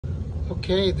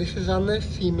Okay, this is on the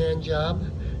Seaman job,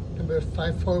 number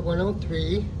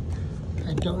 54103.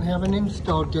 I don't have an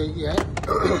install date yet,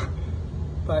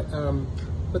 but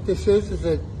what this is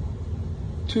a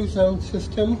two-zone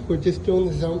system. We're just doing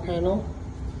the zone panel,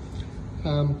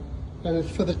 and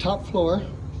it's for the top floor.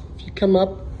 If you come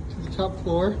up to the top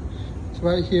floor, it's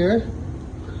right here.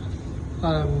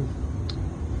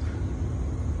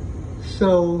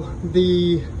 So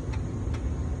the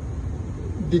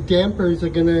dampers are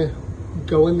gonna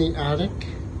go in the attics.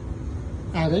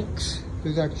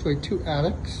 There's actually two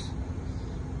attics.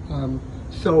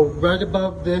 So right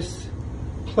above this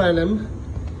plenum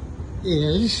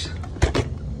is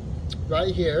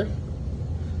right here.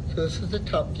 So this is the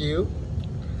top view.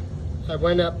 I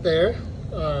went up there,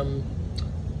 and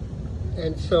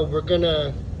so we're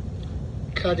gonna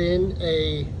cut in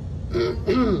a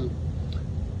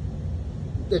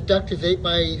the duct is 8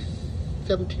 by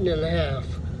 17 and a half.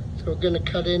 So we're going to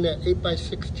cut in an 8 by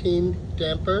 16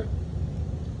 damper,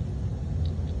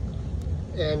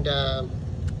 and I'll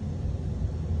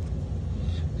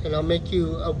make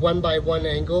you a 1 by 1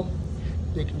 angle.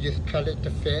 You can just cut it to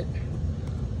fit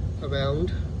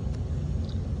around.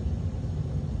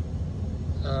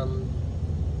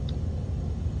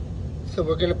 So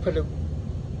we're going to put a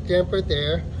damper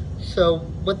there. So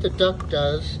what the duct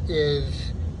does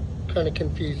is kind of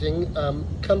confusing.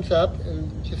 Comes up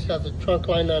and just has a trunk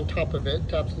line on top of it,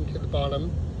 taps into the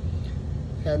bottom,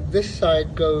 and this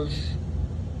side goes,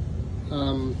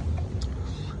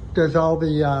 does all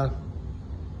the,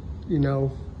 you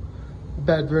know,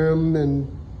 bedroom and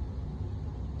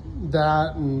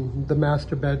that, and the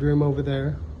master bedroom over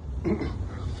there.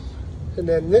 And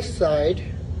then this side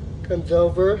comes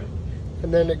over,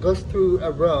 and then it goes through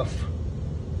a roof,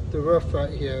 the roof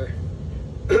right here.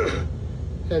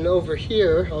 And over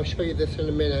here, I'll show you this in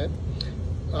a minute.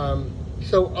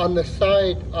 So on the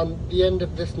side, on the end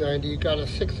of this 90, you got a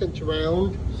 6-inch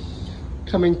round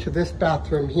coming to this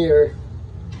bathroom here.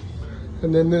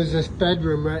 And then there's this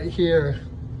bedroom right here,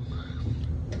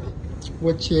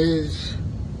 which is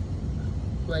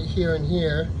right here and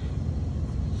here.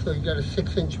 So you got a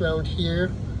 6-inch round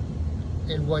here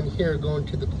and one here going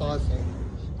to the closet.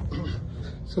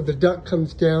 So the duct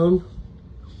comes down,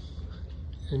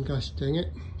 and gosh dang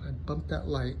it, I bumped that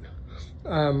light.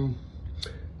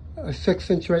 A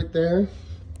 6-inch right there,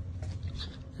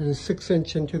 and a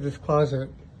 6-inch into this closet.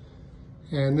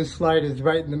 And this light is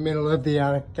right in the middle of the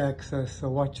attic access, so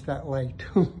watch that light.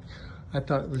 I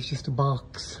thought it was just a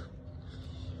box.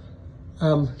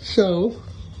 So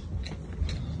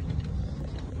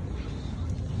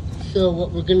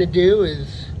what we're gonna do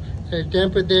is a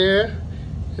damper there,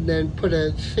 and then put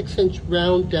a 6-inch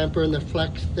round damper in the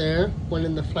flex there, one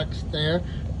in the flex there,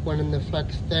 one in the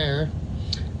flex there,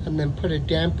 and then put a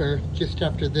damper just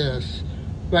after this.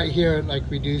 Right here it like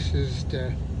reduces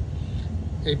to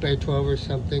 8 by 12 or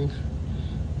something.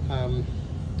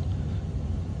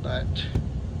 But,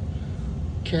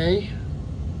 okay.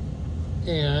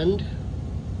 And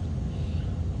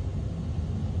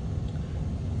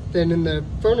then in the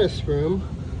furnace room,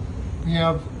 we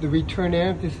have the return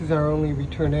air. This is our only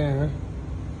return air.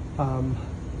 And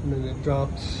then it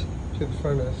drops to the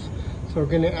furnace. So we're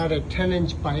gonna add a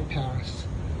 10-inch bypass.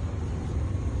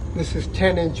 This is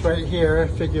 10-inch right here. I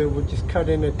figure we'll just cut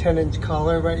in a 10-inch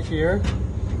collar right here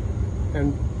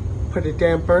and put a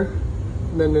damper,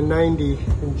 and then the 90,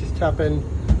 and just tap in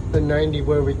the 90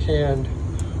 where we can.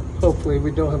 Hopefully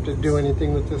we don't have to do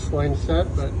anything with this line set,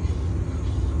 but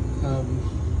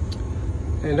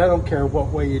and I don't care what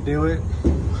way you do it.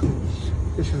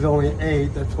 This is only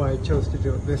 8, that's why I chose to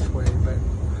do it this way, but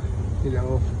you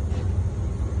know,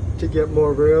 to get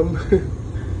more room,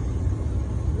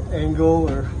 angle,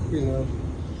 or you know,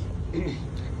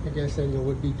 I guess angle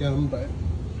would be dumb, but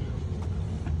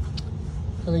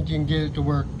I think you can get it to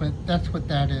work. But that's what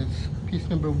that is. Piece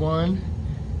number 1,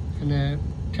 and a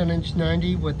 10-inch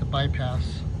 90 with the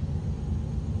bypass.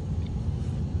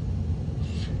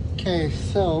 Okay,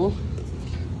 so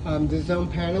the zone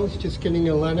panel is just getting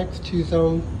a Lennox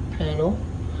 2-zone panel.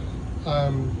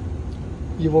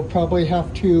 You will probably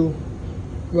have to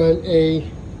run a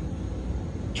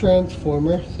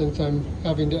transformer, since I'm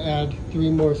having to add 3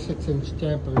 more 6-inch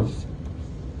dampers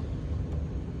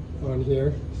on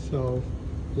here. So,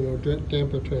 you know,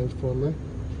 damper transformer.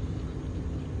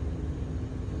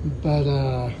 But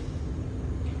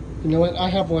you know what? I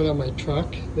have one on my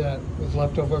truck that was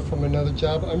left over from another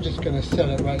job. I'm just gonna set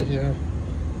it right here,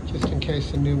 just in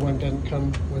case the new one doesn't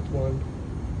come with one.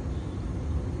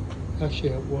 Actually,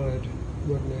 it would,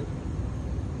 wouldn't it?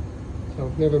 So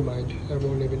never mind. I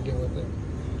won't even deal with it,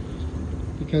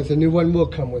 because the new one will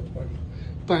come with one.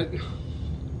 But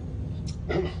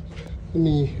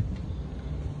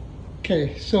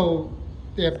Okay, so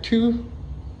they have two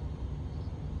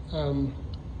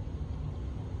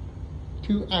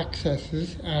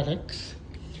accesses, attics.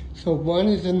 So one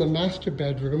is in the master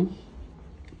bedroom,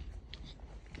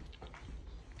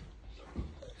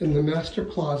 in the master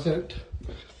closet,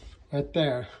 right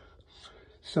there.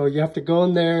 So you have to go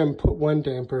in there and put one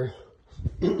damper.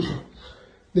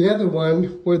 The other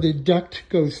one, where the duct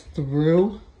goes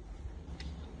through,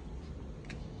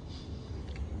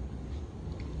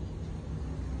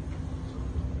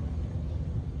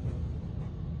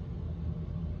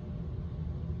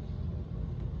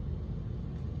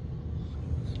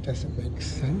 it doesn't make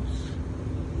sense.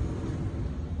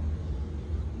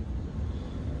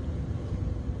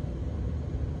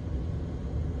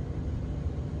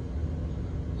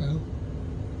 Well,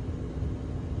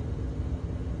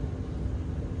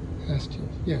 has to.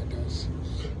 Yeah, it does.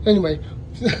 Anyway,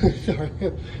 sorry.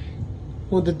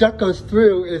 Well, the duct goes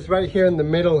through is right here in the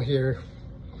middle here.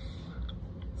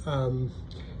 And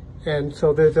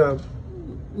so there's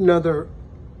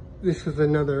this is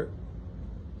another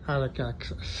attic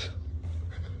access.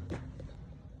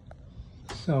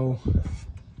 So,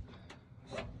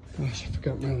 gosh, I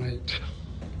forgot my light.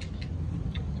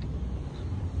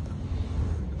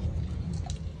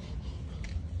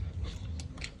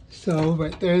 So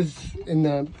right there's in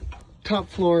the top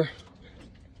floor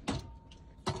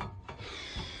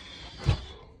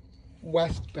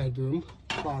west bedroom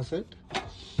closet.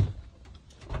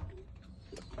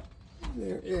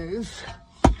 There is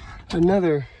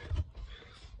another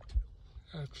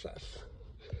access.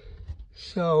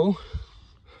 So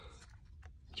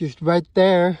just right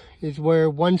there is where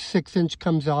one 6-inch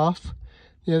comes off.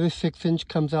 The other 6-inch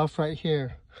comes off right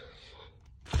here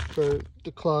for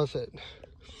the closet.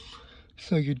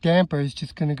 So your damper is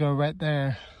just going to go right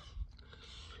there.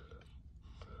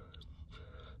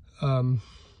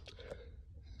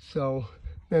 So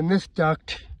then this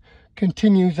duct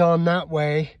continues on that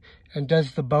way and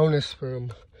does the bonus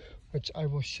room, which I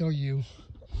will show you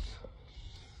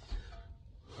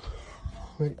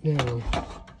right now.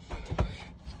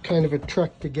 It's kind of a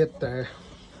trek to get there.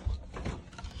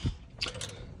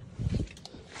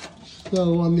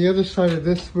 So on the other side of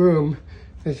this room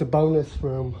is a bonus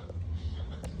room.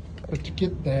 But to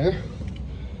get there,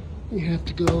 you have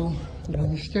to go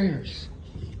down the stairs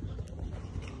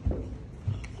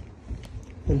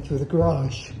into the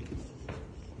garage.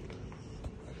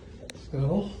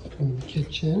 So, from the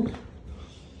kitchen.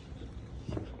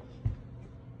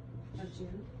 Of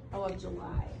June? Oh, of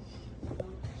July.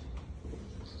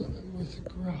 So that was the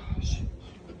garage.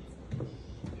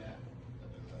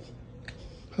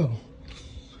 Oh.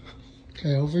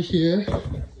 Okay, over here,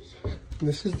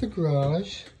 this is the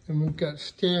garage. And we've got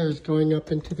stairs going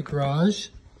up into the garage.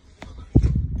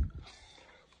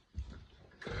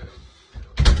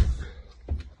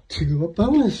 To a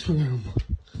bonus room.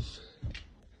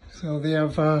 So they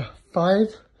have 5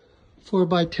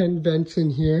 4x10 vents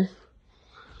in here.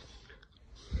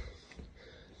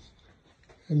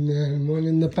 And then one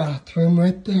in the bathroom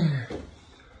right there.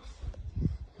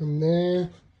 One there.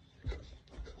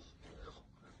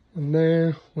 One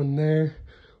there, one there,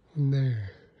 one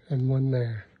there, and one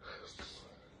there.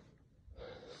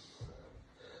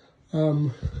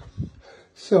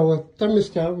 So a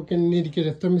thermostat, we're going to need to get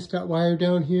a thermostat wire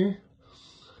down here.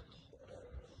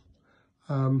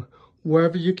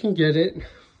 Wherever you can get it.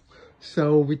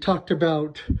 So we talked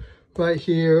about right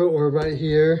here,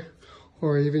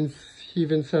 or even he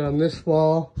even said on this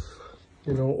wall,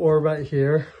 you know, or right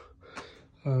here.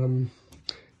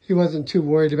 He wasn't too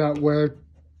worried about where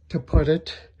to put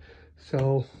it,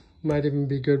 so might even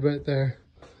be good right there.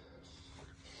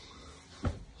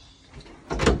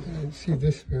 I didn't see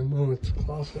this room. Oh, it's a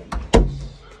closet.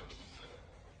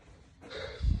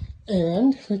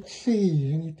 And let's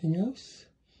see, anything else?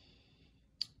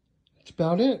 That's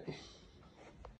about it.